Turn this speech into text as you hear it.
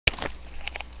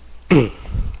You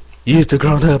used to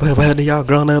grown up, but when y'all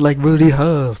grown up like Rudy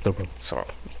Hubs. So,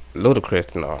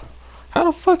 ludicrous, you know. How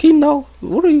the fuck he know?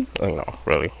 What are you know,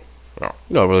 really? You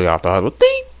know, really off the hustle.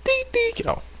 Dee, dee, dee, you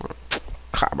know.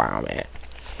 Come on, man.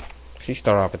 She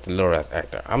started off as a little ass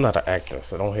actor. I'm not an actor,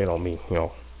 so don't hate on me, you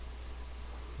know.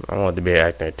 I wanted to be an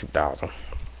actor in 2000.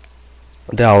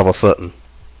 Then all of a sudden,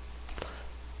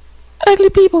 ugly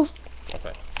people.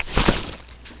 Okay.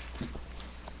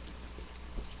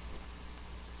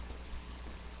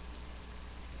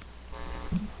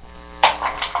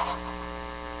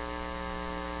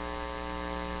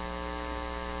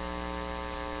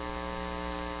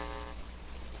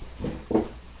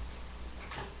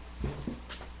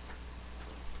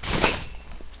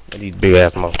 These big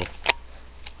ass muscles.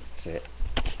 Shit.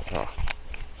 Oh.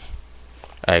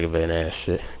 Aggravating ass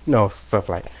shit. You know, stuff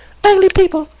like ugly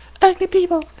peoples, ugly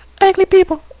peoples, ugly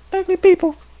peoples, ugly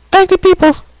peoples, ugly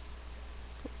peoples.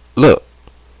 Look.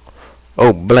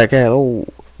 Oh, black ass, oh,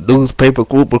 newspaper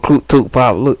group recruit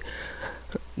Tupac. Look.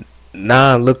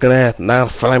 Now I'm looking at, now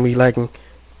family like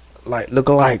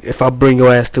looking like if I bring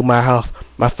your ass to my house,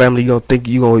 my family gonna think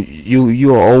you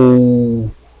a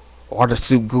old water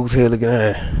suit goose head looking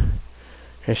at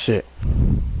and shit.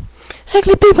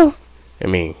 Ugly people. I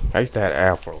mean, I used to have an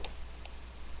afro.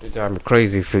 It drive me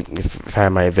crazy if I had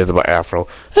my invisible afro.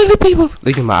 Ugly peoples,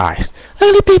 look in my eyes.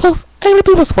 Ugly peoples, ugly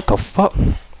peoples. What the fuck?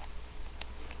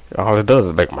 All it does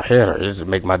is make my hair hurt. It just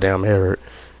make my damn hair hurt.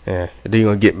 And then you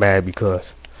gonna get mad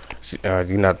because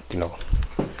you're not, you know,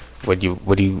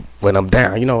 when I'm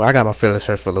down, you know, I got my feelings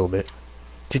hurt for a little bit.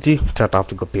 Turned off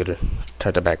the computer,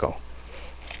 turned it back on.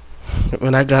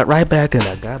 When I got right back and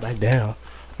I got back down,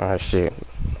 alright, shit.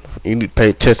 You need to pay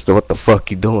attention to what the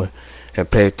fuck you doing and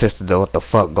pay attention to what the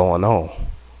fuck going on.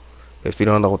 If you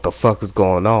don't know what the fuck is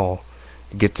going on,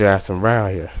 get your ass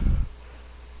around here.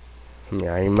 I mean,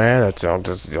 I ain't mad at you. I'm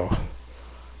just, I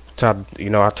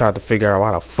tried to figure out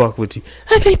why the fuck with you.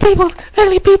 Ugly peoples,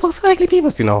 ugly peoples, ugly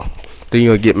peoples. You know, then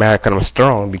you gonna get mad because I'm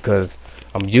strong because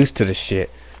I'm used to the shit.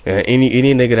 And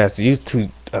any nigga that's used to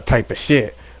a type of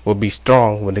shit will be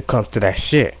strong when it comes to that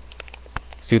shit.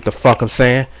 See what the fuck I'm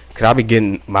saying? Cause I be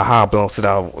getting my high blown so that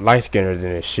I'm light skinner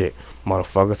than this shit,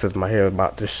 motherfucker. Since my hair is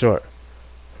about this short,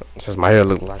 since my hair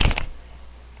look like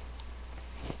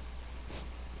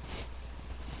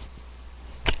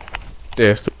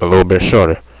this, a little bit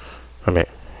shorter. I mean,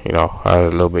 you know, I was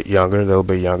a little bit younger, a little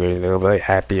bit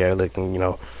happier looking. You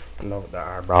know, the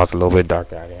eyebrows a little bit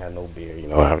darker. I didn't have no beard. You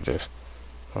know, I'm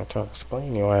trying to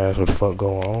explain your ass what the fuck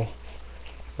going on.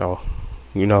 So,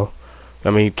 you know. I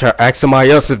mean, ask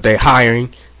somebody else if they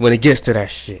hiring when it gets to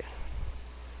that shit.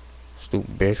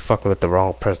 Stupid bitch, fucking with the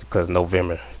wrong person because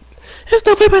November. It's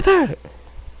November 3rd.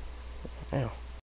 Damn.